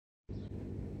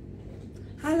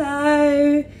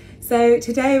Hello! So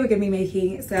today we're going to be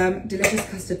making some delicious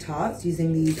custard tarts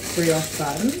using these brioche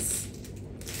buns.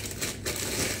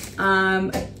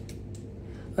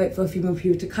 Wait for a few more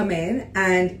people to come in,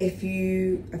 and if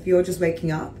you're just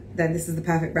waking up, then this is the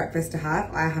perfect breakfast to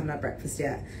have. I haven't had breakfast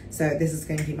yet, so this is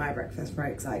going to be my breakfast. I'm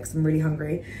very excited because I'm really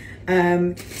hungry.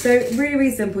 So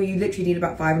really simple. You literally need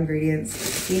about 5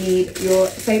 ingredients. You need your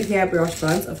St. Pierre Brioche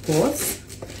Buns, of course,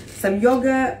 some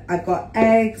yogurt, I've got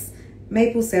eggs,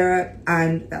 maple syrup,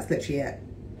 and that's literally it.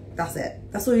 That's it.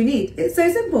 That's all you need. It's so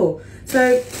simple.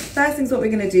 So first things what we're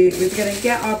going to do is we're going to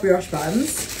get our brioche buns,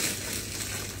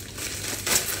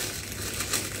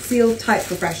 sealed tight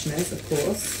for freshness, of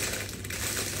course.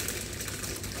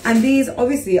 And these,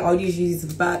 obviously, I would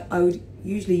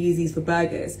usually use these for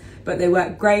burgers, but they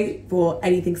work great for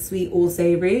anything sweet or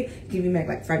savoury. You can even make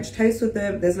like French toast with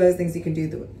them. There's loads of things you can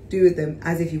do with them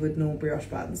as if you would normal brioche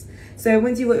buns. So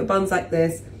once you've got your buns like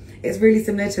this, it's really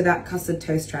similar to that custard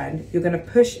toast trend. You're going to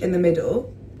push in the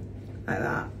middle, like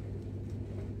that.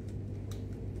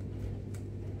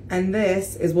 And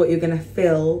this is what you're going to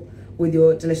fill with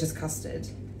your delicious custard.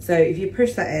 So if you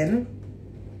push that in,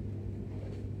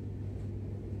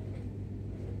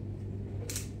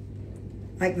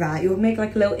 like that, you'll make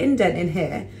like a little indent in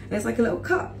here, and it's like a little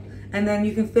cup. And then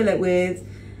you can fill it with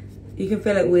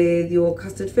your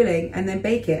custard filling and then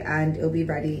bake it, and it'll be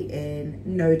ready in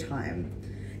no time.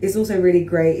 It's also really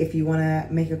great if you want to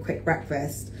make a quick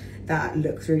breakfast that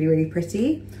looks really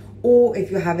pretty, or if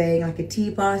you're having like a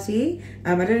tea party.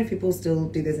 I don't know if people still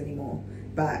do this anymore,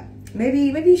 but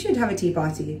maybe you should have a tea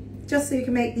party just so you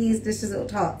can make these delicious little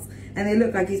tarts, and they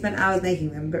look like you spent hours making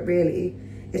them, but really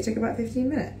it took about 15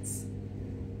 minutes.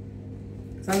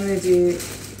 So I'll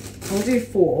do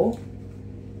 4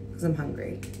 because I'm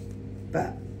hungry,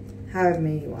 but however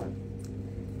many you want.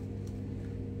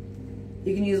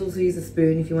 You can also use a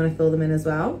spoon if you want to fill them in as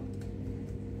well.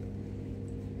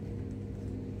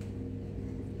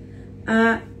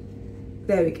 There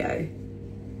we go.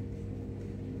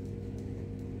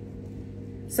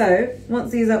 So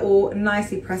once these are all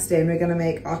nicely pressed in, we're going to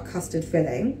make our custard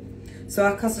filling. So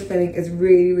our custard filling is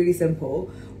really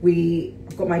simple.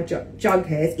 I've got my jug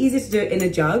here. It's easier to do it in a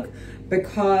jug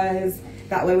because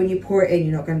that way when you pour it in,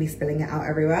 you're not going to be spilling it out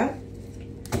everywhere.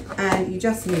 And you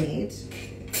just need,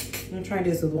 I'm going to try and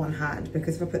do this with one hand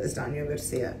because if I put this down, you'll be able to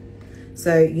see it.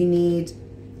 So you need,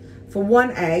 for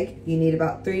 1 egg, you need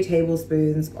about 3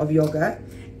 tablespoons of yogurt.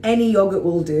 Any yogurt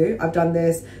will do. I've done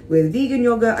this with vegan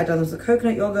yogurt. I've done this with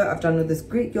coconut yogurt. I've done with this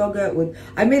Greek yogurt.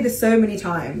 I made this so many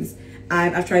times.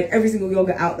 And I've tried every single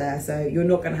yogurt out there, so you're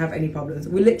not going to have any problems.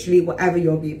 We're literally whatever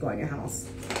yogurt you've got in your house.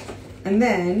 And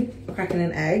then we're cracking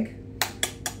an egg.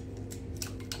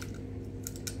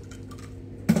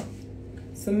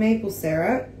 Some maple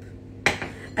syrup.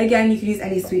 Again, you can use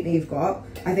any sweetener you've got.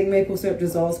 I think maple syrup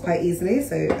dissolves quite easily,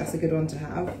 so that's a good one to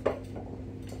have.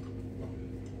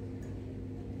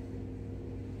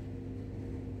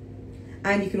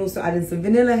 And you can also add in some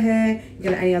vanilla here. You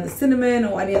can add any other cinnamon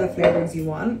or any other flavorings you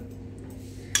want.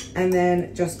 And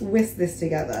then just whisk this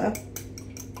together.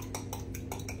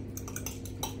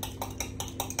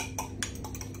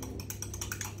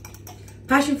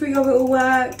 Passion fruit yogurt will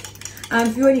work.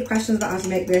 If you have any questions about how to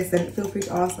make this, then feel free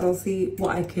to ask. I'll see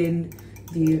what I can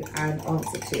view and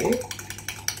answer to.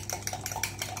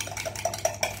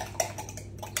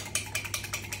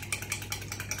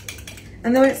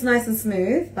 And then when it's nice and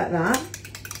smooth, like that.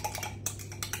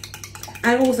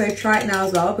 And also try it now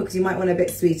as well, because you might want it a bit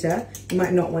sweeter. You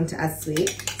might not want it as sweet.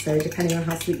 So depending on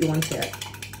how sweet you want it,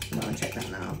 you might want to check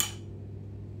that now.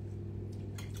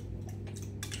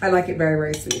 I like it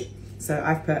very sweet. So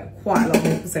I've put quite a lot of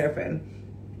maple syrup in.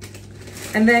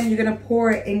 And then you're going to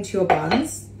pour it into your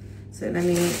buns. So let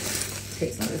me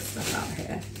take some of this stuff out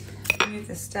here. Move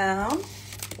this down.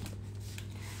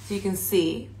 So you can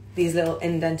see these little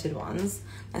indented ones.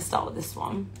 Let's start with this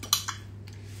one.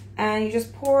 And you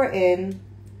just pour it in,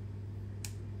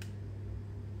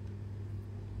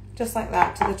 just like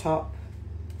that, to the top.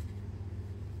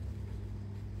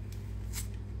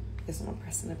 This one I'm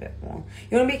pressing a bit more.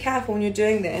 You want to be careful when you're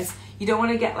doing this. You don't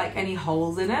want to get like any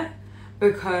holes in it,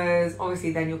 because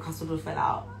obviously then your custard will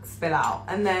spill out,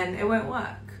 and then it won't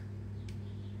work.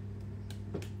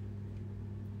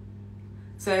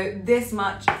 So this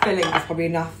much filling is probably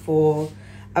enough for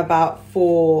about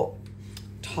 4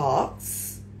 tarts.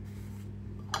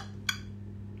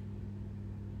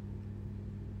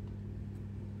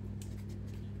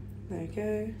 There you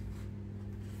go.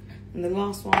 And the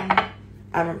last one, I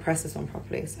haven't pressed this one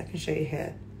properly, so I can show you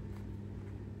here.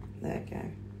 There you go.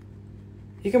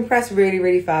 You can press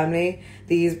really firmly.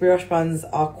 These brioche buns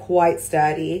are quite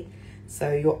sturdy,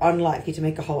 So you're unlikely to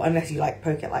make a hole unless you like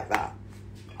poke it like that.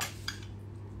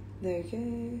 There you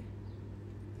go.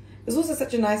 It's also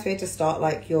such a nice way to start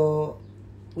like your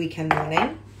weekend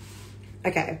morning.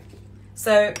 Okay,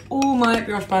 so all my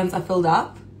brioche buns are filled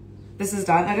up. This is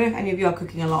done. I don't know if any of you are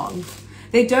cooking along.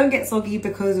 They don't get soggy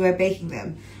because we're baking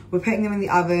them. We're putting them in the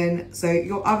oven. So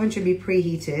your oven should be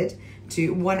preheated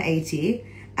to 180.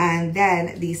 And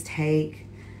then these take,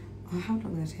 oh, how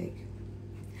long do they take?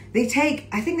 They take,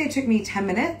 I think they took me 10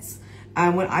 minutes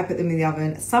when I put them in the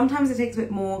oven. Sometimes it takes a bit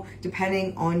more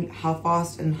depending on how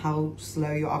fast and how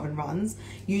slow your oven runs.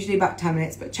 Usually about 10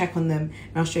 minutes, but check on them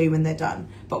and I'll show you when they're done.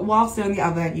 But whilst they're in the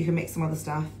oven, you can make some other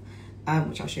stuff,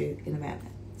 which I'll show you in a minute.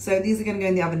 So these are gonna go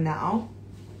in the oven now.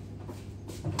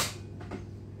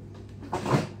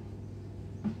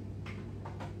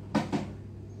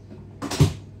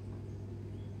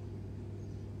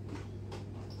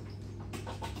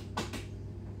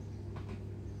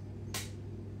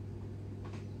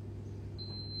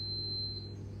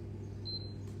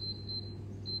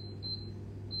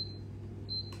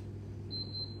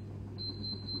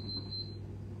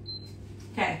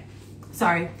 Okay,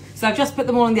 sorry. So I've just put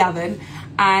them all in the oven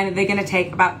and they're gonna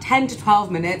take about 10 to 12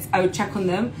 minutes. I would check on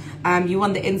them. You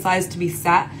want the insides to be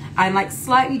set and like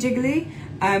slightly jiggly.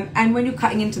 And when you're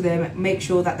cutting into them, make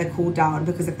sure that they're cooled down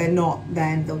because if they're not,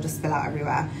 then they'll just spill out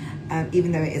everywhere,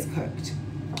 even though it is cooked.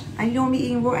 And you don't want to be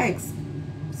eating raw eggs.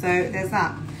 So there's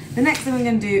that. The next thing we're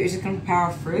gonna do is just gonna prepare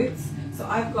our fruits. So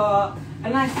I've got a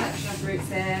nice selection of fruits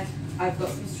here. I've got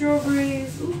some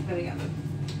strawberries. Ooh, let me get them.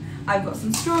 I've got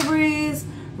some strawberries,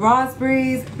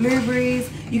 raspberries, blueberries.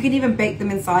 You can even bake them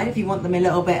inside if you want them a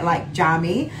little bit like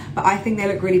jammy, but I think they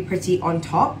look really pretty on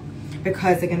top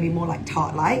because they're gonna be more like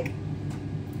tart-like.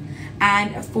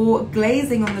 And for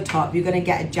glazing on the top, you're gonna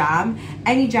get a jam,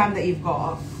 any jam that you've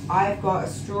got. I've got a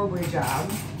strawberry jam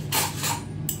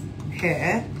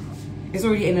here. It's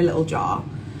already in a little jar.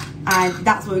 And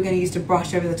that's what we're going to use to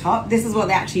brush over the top. This is what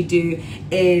they actually do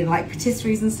in like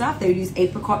patisseries and stuff. They would use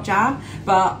apricot jam,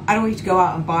 but I don't want you to go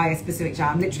out and buy a specific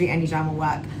jam. Literally any jam will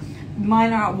work.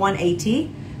 Mine are at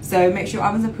 180, so make sure your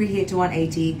ovens are preheated to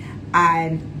 180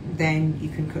 and then you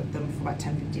can cook them for about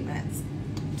 10-15 minutes.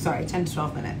 Sorry, 10 to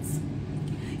 12 minutes.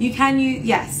 You can use,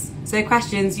 yes, so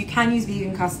questions, you can use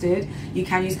vegan custard. You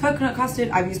can use coconut custard.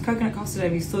 I've used coconut custard,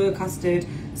 I've used soya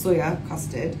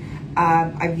custard.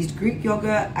 I've used Greek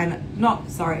yogurt and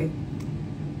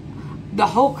the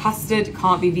whole custard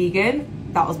can't be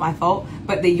vegan. That was my fault.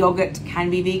 But the yogurt can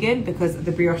be vegan because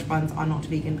the brioche buns are not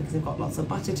vegan because they've got lots of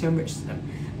butter to enrich them.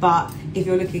 But if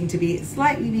you're looking to be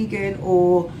slightly vegan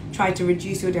or try to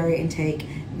reduce your dairy intake,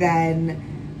 then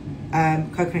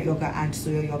coconut yogurt and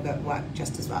soya yogurt work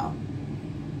just as well.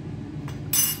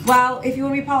 Well, if you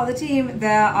want to be part of the team,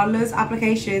 there are loads of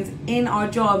applications in our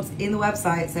jobs in the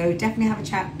website, so definitely have a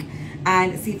check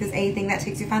and see if there's anything that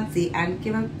takes your fancy and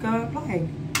give a go applying.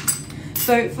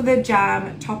 So for the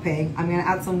jam topping, I'm going to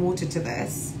add some water to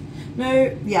this.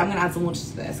 I'm going to add some water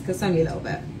to this because it's only a little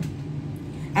bit.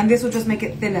 And this will just make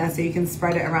it thinner so you can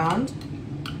spread it around.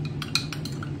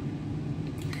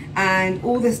 And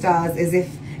all this does is it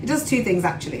does two things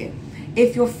actually.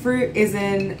 If your fruit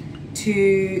isn't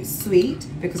too sweet,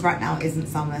 because right now it isn't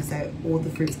summer, so all the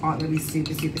fruits aren't really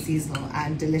super seasonal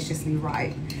and deliciously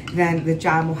ripe, then the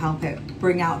jam will help it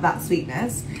bring out that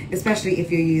sweetness, especially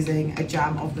if you're using a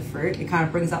jam of the fruit. It kind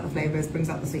of brings out the flavors, brings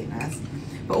out the sweetness,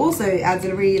 but also it adds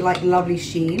a really like lovely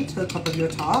sheen to the top of your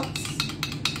tarts.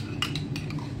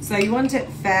 So you want it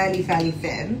fairly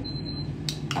thin.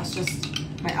 That's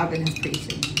just, my oven is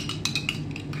preheated.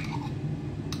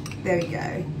 There we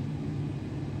go.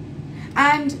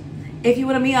 And if you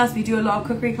want to meet us, we do a lot of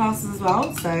cookery classes as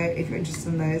well. So if you're interested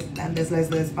in those, then there's loads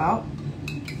of those about.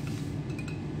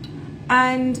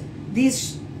 And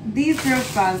these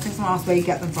brioche buns, if someone asks where you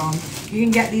get them from, you can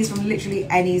get these from literally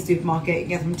any supermarket. You can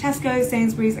get them from Tesco,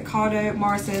 Sainsbury's, Ocado,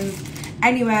 Morrison's,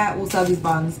 anywhere will sell these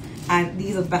buns. And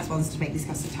these are the best ones to make these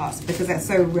custard tarts because they're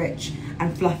so rich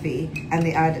and fluffy and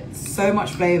they add so much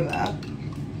flavour,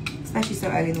 especially so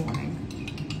early in the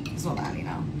morning. It's not that early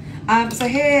now. So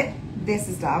here, this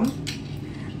is done.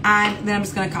 And then I'm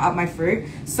just going to cut up my fruit.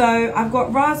 So I've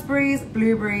got raspberries,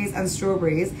 blueberries and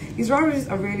strawberries. These raspberries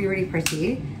are really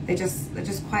pretty. They're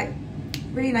just quite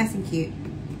really nice and cute.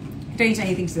 You don't need to do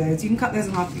anything to those. You can cut those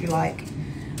in half if you like.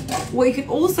 What you can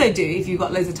also do, if you've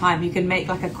got loads of time, you can make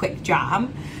like a quick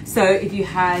jam. So if you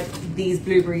had these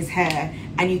blueberries here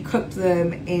and you cooked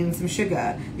them in some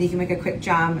sugar, then you can make a quick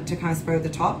jam to kind of spread the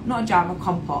top. Not a jam, a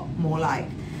compote more like.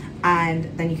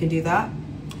 And then you can do that.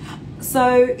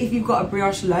 So if you've got a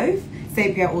brioche loaf,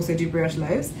 St. Pierre also do brioche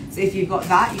loaves. So if you've got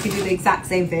that, you can do the exact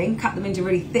same thing, cut them into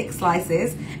really thick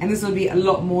slices, and this will be a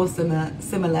lot more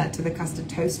similar to the custard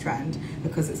toast trend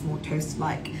because it's more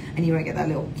toast-like, and you won't get that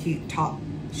little cute tart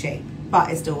shape,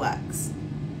 but it still works.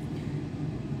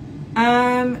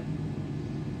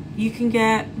 You can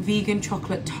get vegan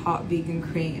chocolate tart, vegan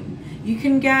cream. You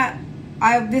can get,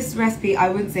 this recipe I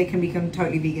wouldn't say can become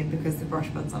totally vegan because the brioche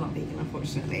buns are not vegan,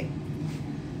 unfortunately.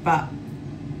 But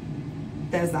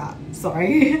there's that,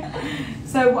 sorry.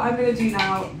 So what I'm gonna do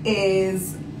now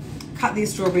is cut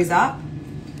these strawberries up.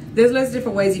 There's loads of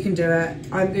different ways you can do it.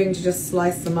 I'm going to just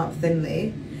slice them up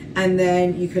thinly, and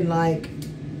then you can like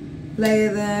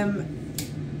layer them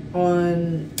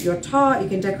on your tart. You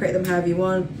can decorate them however you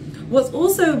want. What's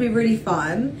also would be really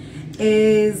fun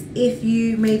is if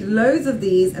you made loads of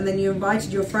these and then you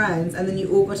invited your friends and then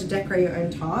you all got to decorate your own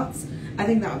tarts. I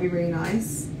think that would be really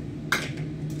nice.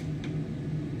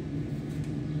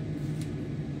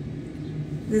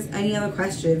 If there's any other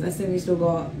questions, I think we still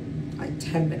got like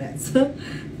 10 minutes for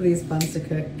these buns to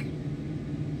cook.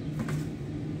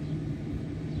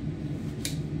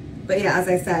 But yeah, as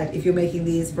I said, if you're making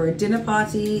these for a dinner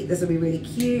party, this will be really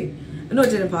cute. Not a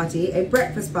dinner party, a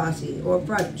breakfast party or a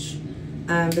brunch,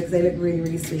 because they look really,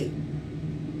 really sweet.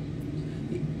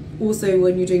 Also,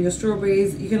 when you're doing your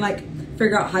strawberries, you can like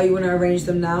figure out how you want to arrange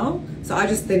them now. So I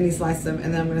just thinly slice them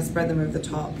and then I'm going to spread them over the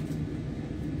top.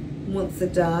 Once they're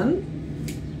done.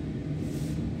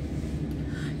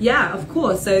 Yeah, of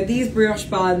course. So these brioche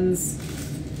buns,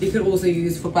 you could also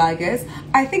use for burgers.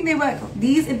 I think they work,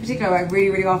 these in particular work really,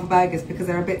 really well for burgers because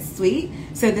they're a bit sweet.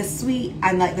 So the sweet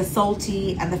and like the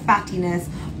salty and the fattiness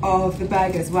of the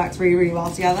burgers works really, really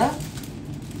well together.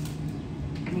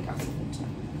 Let me grab some water.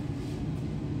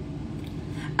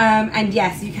 And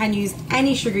yes, you can use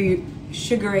any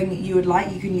sugaring you would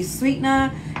like. You can use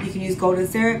sweetener, you can use golden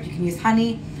syrup, you can use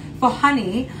honey. For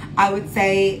honey, I would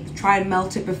say try and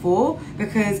melt it before,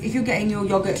 because if you're getting your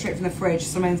yogurt straight from the fridge,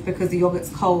 sometimes because the yogurt's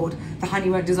cold, the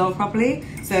honey won't dissolve properly.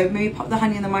 So maybe pop the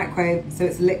honey in the microwave so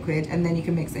it's liquid and then you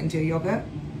can mix it into your yogurt.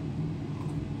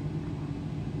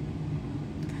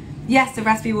 Yes, the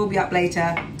recipe will be up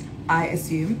later, I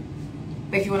assume.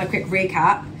 But if you want a quick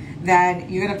recap, then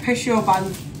you're gonna push your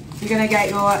buns, you're gonna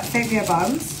get your St. Pierre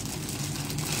buns,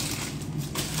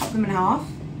 cut them in half,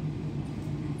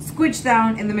 squidge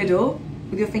down in the middle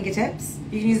with your fingertips.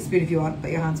 You can use a spoon if you want,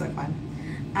 but your hands work fine.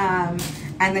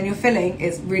 And then your filling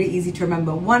is really easy to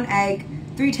remember. 1 egg,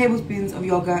 3 tablespoons of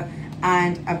yogurt,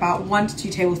 and about 1 to 2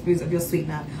 tablespoons of your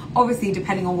sweetener. Obviously,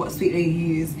 depending on what sweetener you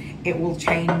use, it will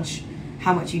change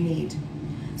how much you need.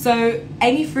 So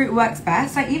any fruit works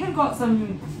best. I even got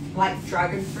some like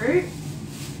dragon fruit.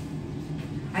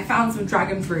 I found some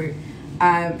dragon fruit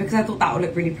because I thought that would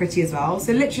look really pretty as well.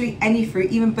 So literally any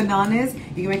fruit, even bananas,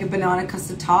 you can make a banana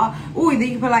custard tart. Oh, then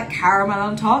you can put like caramel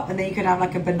on top, and then you could have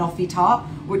like a banoffee tart,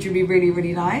 which would be really,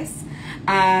 really nice.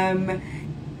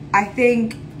 I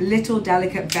think little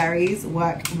delicate berries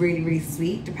work really, really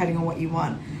sweet depending on what you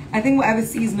want. I think whatever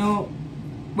seasonal,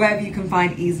 wherever you can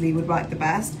find easily would work the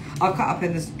best. I'll cut up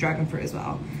in this dragon fruit as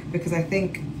well because I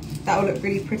think that will look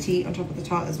really pretty on top of the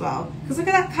tart as well. Because look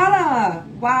at that colour!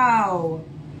 Wow!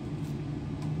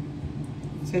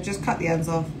 So just cut the ends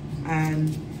off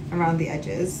and around the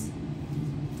edges.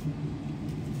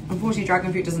 Unfortunately,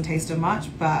 dragon fruit doesn't taste so much,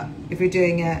 but if you're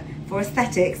doing it for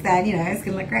aesthetics, then you know it's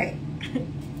gonna look great.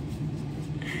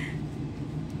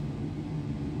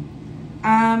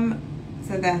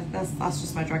 So there, that's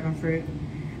just my dragon fruit.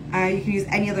 You can use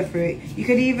any other fruit. You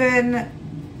could even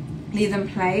leave them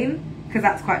plain, because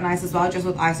that's quite nice as well, just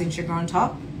with icing sugar on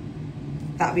top.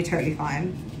 That'd be totally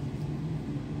fine.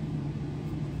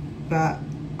 But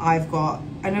I've got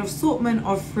an assortment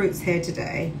of fruits here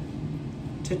today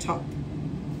to top.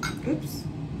 Oops,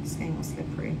 it's getting all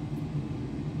slippery.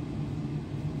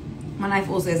 My knife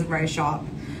also isn't very sharp.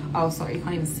 Oh, sorry, you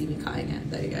can't even see me cutting it.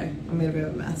 There you go. I made a bit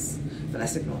of a mess, but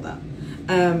let's ignore that.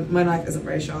 My knife isn't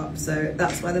very sharp, so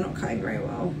that's why they're not cutting very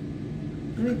well.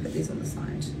 Let me put these on the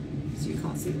side so you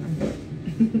can't see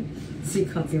them. So you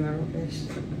can't see my rubbish.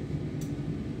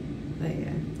 There you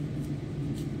go.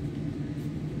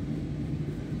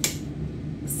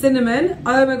 Cinnamon.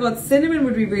 Oh my god, cinnamon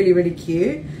would be really, really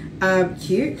cute.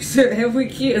 Cute. So it would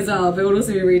be cute as well, but it would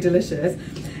also be really delicious.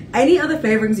 Any other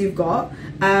flavorings you've got,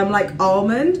 like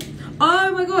almond.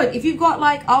 Oh my god, if you've got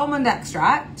like almond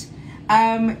extract,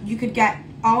 you could get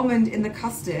almond in the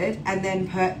custard and then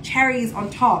put cherries on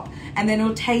top, and then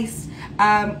it'll taste,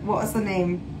 what's the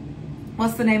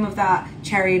what's the name of that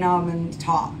cherry and almond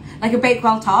tart? Like a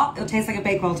Bakewell tart. It'll taste like a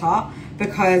Bakewell tart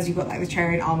because you've got like the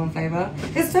cherry and almond flavor.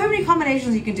 There's so many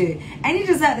combinations you can do. Any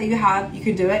dessert that you have, you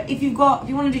can do it. If you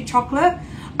want to do chocolate,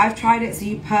 I've tried it. So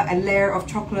you put a layer of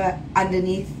chocolate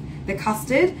underneath the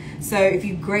custard. So if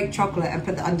you grate chocolate and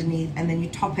put that underneath, and then you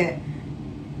top it.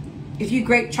 If you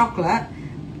grate chocolate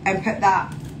and put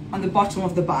that on the bottom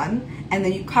of the bun, and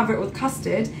then you cover it with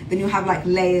custard, then you'll have like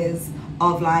layers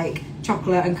of like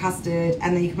chocolate and custard,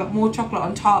 and then you can put more chocolate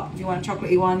on top if you want a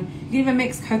chocolatey one. You can even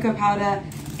mix cocoa powder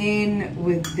in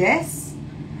with this,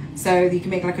 so you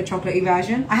can make like a chocolatey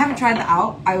version. I haven't tried that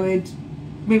out. I would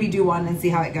maybe do one and see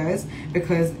how it goes,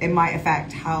 because it might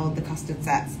affect how the custard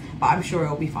sets, but I'm sure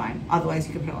it'll be fine. Otherwise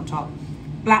you can put it on top.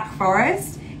 Black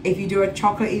Forest, if you do a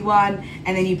chocolatey one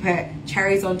and then you put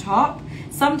cherries on top.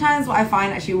 Sometimes what I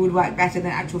find actually would work better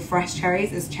than actual fresh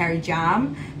cherries is cherry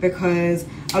jam, because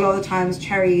a lot of the times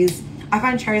I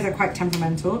find cherries are quite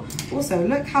temperamental. Also,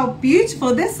 look how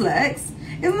beautiful this looks.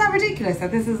 Isn't that ridiculous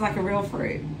that this is like a real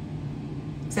fruit?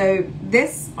 So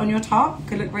this on your top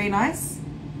could look really nice.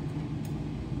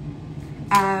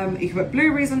 You can put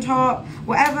blueberries on top,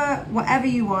 whatever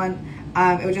you want.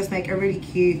 It will just make a really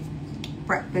cute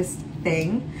breakfast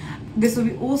thing. This will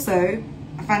be also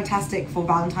fantastic for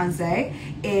Valentine's Day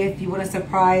if you want to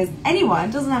surprise anyone.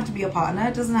 It doesn't have to be your partner,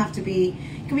 it doesn't have to be,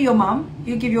 it can be your mum.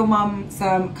 You give your mum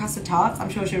some custard tarts. I'm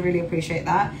sure she'll really appreciate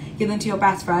that. Give them to your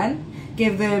best friend,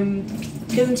 give them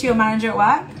to your manager at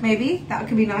work. Maybe that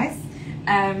could be nice.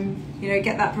 You know,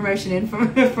 get that promotion in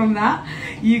from that.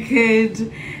 You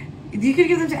could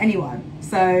give them to anyone.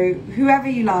 So whoever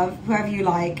you love, whoever you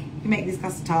like, you make these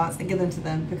custard tarts and give them to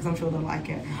them, because I'm sure they'll like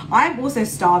it. I'm also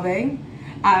starving.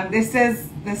 This says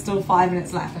there's still 5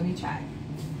 minutes left. Let me check.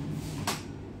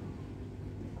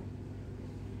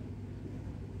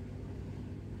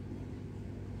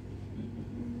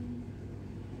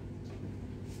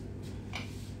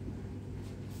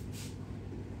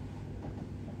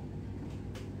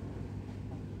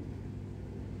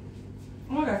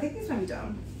 Oh my god, I think these might be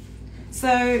done.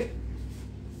 So,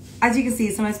 as you can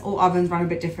see, sometimes all ovens run a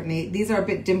bit differently. These are a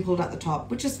bit dimpled at the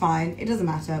top, which is fine. It doesn't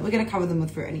matter. We're going to cover them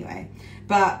with fruit anyway.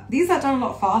 But these are done a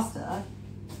lot faster.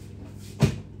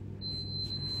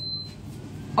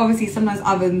 Obviously, sometimes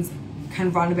ovens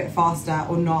can run a bit faster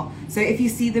or not. So if you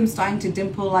see them starting to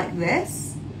dimple like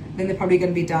this, then they're probably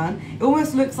going to be done. It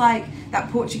almost looks like that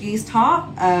Portuguese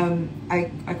tart. I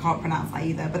can't pronounce that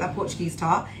either, but that Portuguese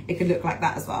tart, it could look like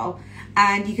that as well.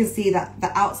 And you can see that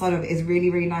the outside of it is really,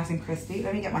 really nice and crispy.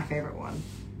 Let me get my favorite one.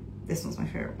 This one's my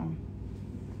favorite one.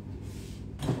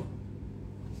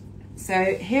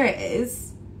 So here it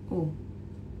is. Oh,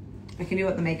 I can do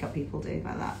what the makeup people do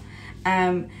like that.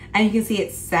 And you can see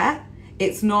it's set.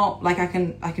 It's not like I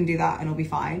can do that and it'll be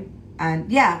fine.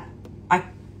 And yeah,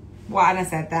 what Anna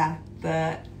said there,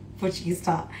 the Portuguese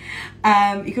tart.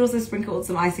 You can also sprinkle with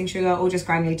some icing sugar or just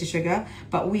granulated sugar,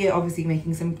 but we are obviously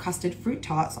making some custard fruit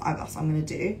tarts, so that's what I'm going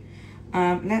to do.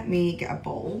 Let me get a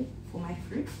bowl for my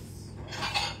fruits.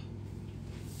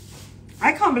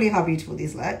 I can't believe how beautiful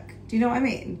these look. Do you know what I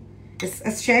mean? It's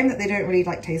a shame that they don't really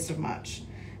like taste of much,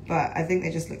 but I think they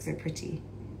just look so pretty.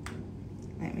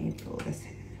 Let me pull this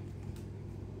here.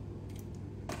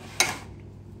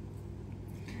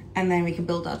 And then we can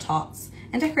build our tarts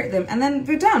and decorate them, and then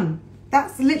we're done.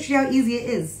 That's literally how easy it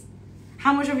is.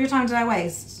 How much of your time did I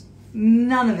waste?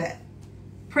 None of it.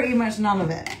 Pretty much none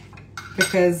of it,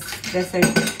 because they're so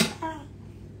good.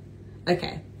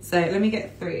 Okay, so let me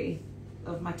get 3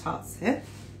 of my tarts here.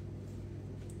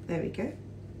 There we go.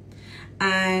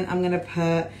 And I'm gonna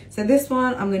put, so this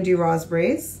one, I'm gonna do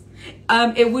raspberries.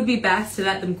 It would be best to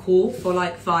let them cool for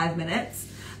like 5 minutes.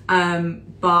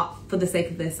 But for the sake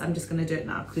of this, I'm just gonna do it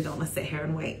now because we don't wanna sit here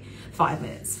and wait 5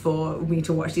 minutes for me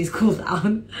to watch these cool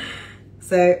down.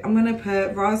 So I'm gonna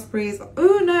put raspberries.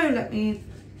 Oh no, you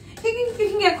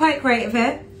can get quite creative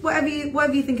here. Whatever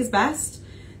you think is best.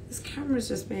 This camera's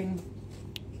just being,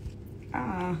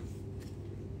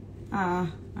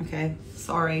 okay,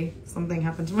 sorry, something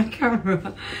happened to my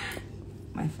camera.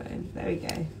 My phone, there we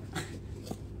go.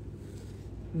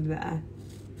 There.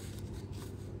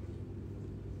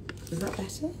 Is that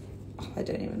better? Oh, I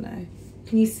don't even know.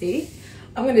 Can you see?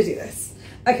 I'm gonna do this.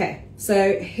 Okay,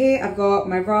 so here I've got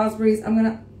my raspberries. I'm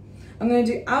gonna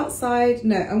do outside.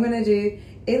 No, I'm gonna do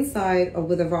inside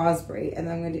with a raspberry, and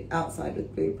then I'm gonna do outside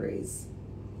with blueberries.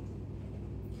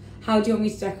 How do you want me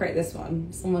to decorate this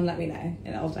one? Someone let me know,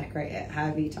 and I'll decorate it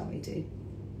however you tell me to.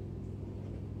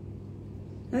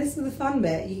 And this is the fun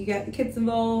bit. You can get the kids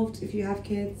involved if you have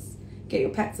kids. Get your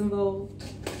pets involved.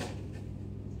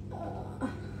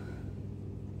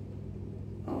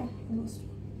 Oh, I lost one.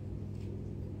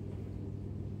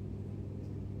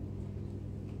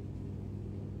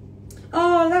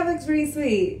 Oh, that looks really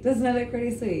sweet. Doesn't it look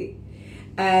really sweet?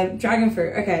 Dragon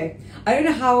fruit. Okay. I don't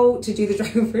know how to do the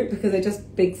dragon fruit because they're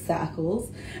just big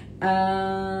circles.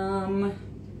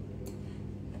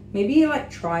 Maybe like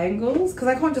triangles, because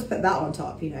I can't just put that on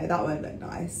top, you know, that won't look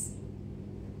nice.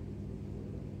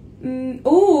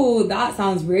 Oh, that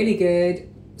sounds really good.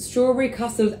 Strawberry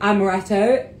custard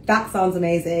amaretto. That sounds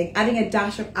amazing. Adding a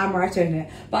dash of amaretto in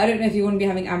it. But I don't know if you want to be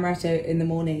having amaretto in the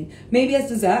morning. Maybe as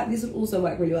dessert. This would also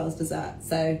work really well as dessert.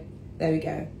 So there we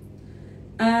go.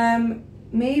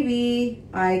 Maybe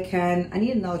I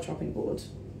need another chopping board.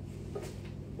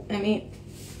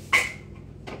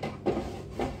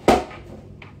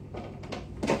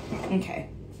 Okay.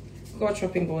 I've got a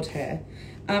chopping board here.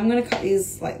 I'm going to cut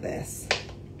these like this.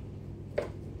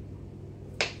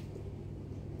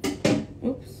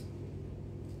 Oops.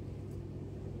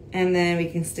 And then we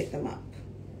can stick them up.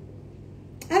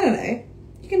 I don't know.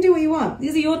 You can do what you want.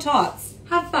 These are your tarts.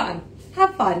 Have fun.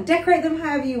 Have fun. Decorate them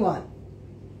however you want.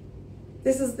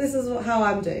 This is how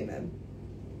I'm doing them.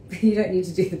 You don't need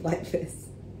to do them like this.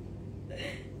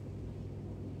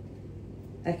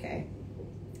 Okay.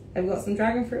 I've got some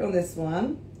dragon fruit on this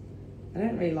one. I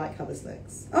don't really like how this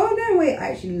looks. Oh no, wait.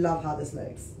 I actually love how this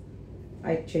looks.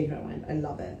 I changed my mind. I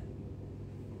love it.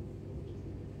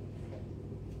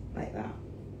 Like that.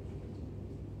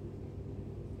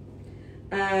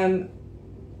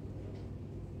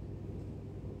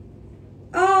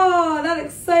 Oh, that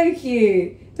looks so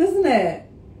cute, doesn't it?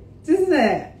 Doesn't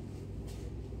it?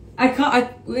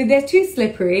 They're too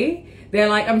slippery. They're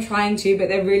like, I'm trying to, but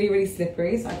they're really, really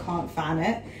slippery, so I can't fan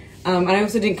it. And I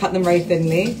also didn't cut them very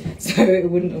thinly, so it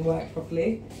wouldn't have worked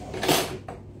properly.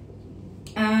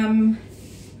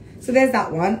 So there's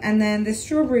that one, and then the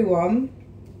strawberry one,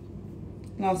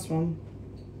 last one.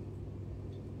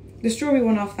 The strawberry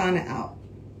one, I'll fan it out.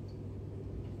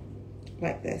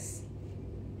 Like this.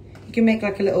 You can make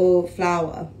like a little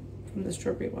flower from the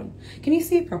strawberry one. Can you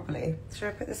see properly? Should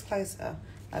I put this closer?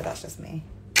 Oh, that's just me.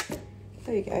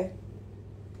 There you go.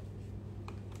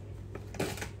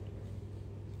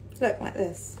 Look, like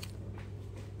this.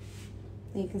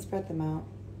 And you can spread them out.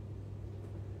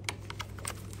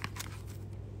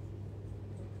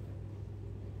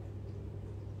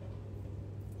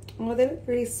 Oh, they look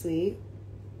really sweet.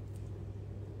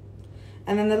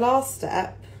 And then the last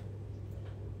step,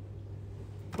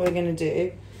 what we're going to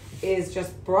do is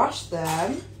just brush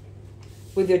them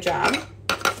with your jam.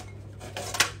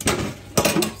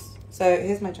 Oops. So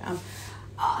here's my jam.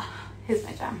 Here's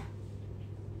my jam.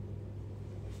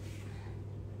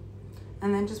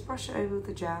 And then just brush it over with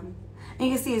the jam. And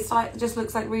you can see it just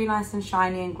looks like really nice and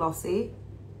shiny and glossy.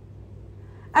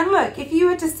 And look, if you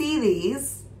were to see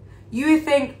these, you would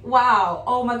think, wow,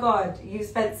 oh my God, you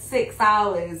spent 6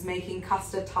 hours making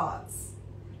custard tarts.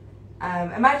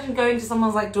 Imagine going to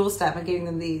someone's like doorstep and giving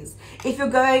them these. If you're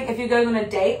going on a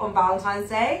date on Valentine's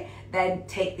Day, then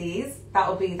take these.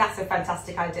 That's a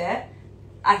fantastic idea.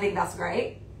 I think that's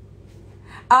great.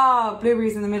 Ah,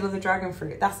 blueberries in the middle of the dragon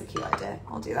fruit. That's a cute idea.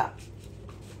 I'll do that.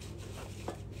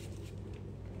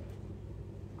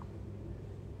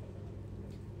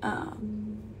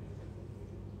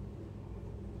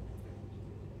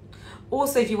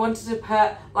 Also, if you wanted to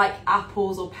put like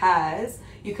apples or pears,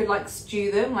 you could like stew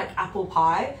them like apple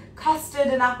pie. Custard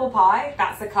and apple pie,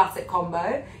 that's a classic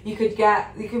combo. You could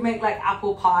make like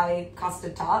apple pie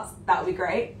custard tarts. That would be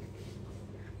great.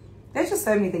 There's just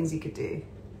so many things you could do.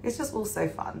 It's just all so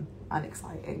fun and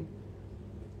exciting.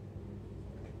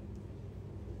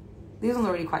 These ones are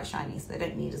already quite shiny, so they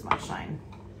don't need as much shine.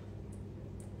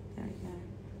 There we go.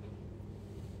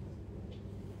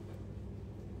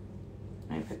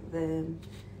 I put them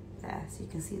there so you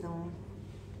can see them all.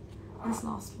 This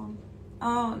last one.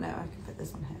 Oh no, I can put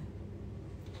this one here.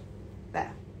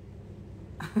 There.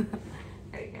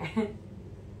 There you go.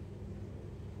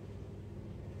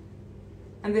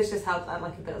 And this just helps add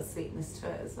like a bit of sweetness to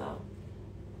it as well.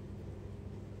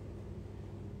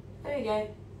 There you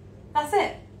go. That's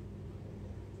it.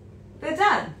 They're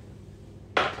done.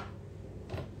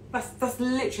 That's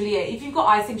literally it. If you've got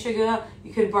icing sugar,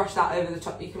 you can brush that over the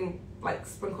top. You can like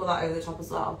sprinkle that over the top as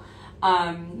well.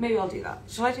 Maybe I'll do that.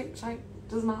 Should I?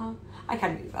 Doesn't matter. I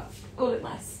can do that. It'll look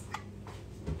nice.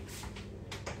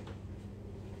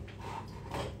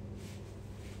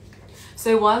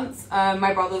 So once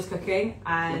my brother was cooking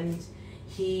and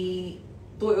he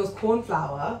thought it was corn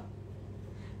flour,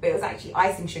 but it was actually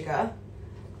icing sugar.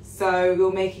 So we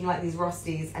were making like these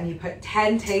Rosties and he put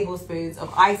 10 tablespoons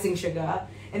of icing sugar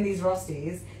in these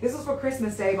Rosties. This was for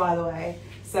Christmas Day, by the way.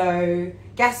 So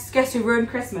guess who ruined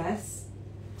Christmas?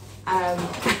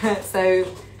 So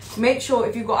Make sure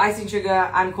if you've got icing sugar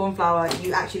and corn flour,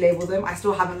 you actually label them. I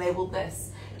still haven't labeled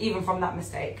this, even from that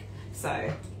mistake.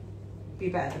 So be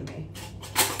better than me.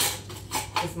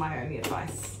 Is my only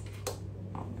advice.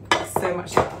 Oh my God, so much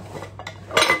sugar.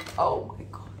 Oh my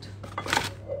God.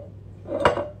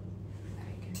 There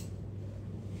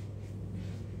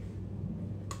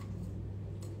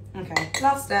we go. Okay,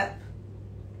 last step.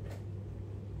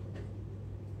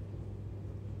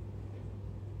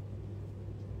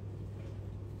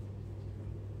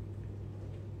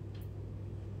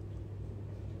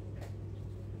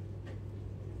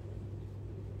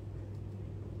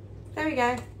 There we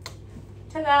go.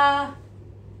 Ta-da!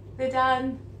 They're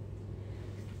done.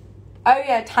 Oh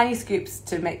yeah, tiny scoops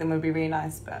to make them would be really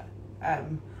nice, but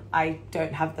I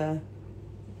don't have the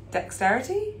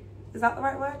dexterity. Is that the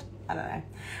right word? I don't know.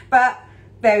 But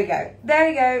there we go. There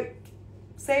we go.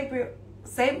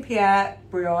 St. Pierre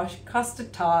Brioche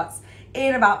Custard Tarts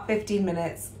in about 15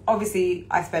 minutes. Obviously,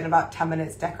 I spent about 10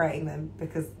 minutes decorating them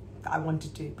because I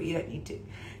wanted to, but you don't need to.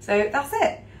 So that's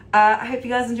it. I hope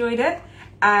you guys enjoyed it.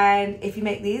 And if you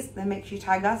make these, then make sure you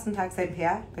tag us and tag St.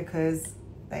 Pierre because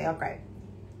they are great.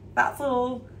 That's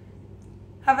all.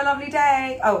 Have a lovely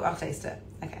day. Oh, I'll taste it.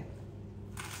 Okay.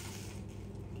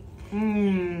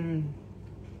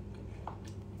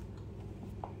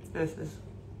 This is.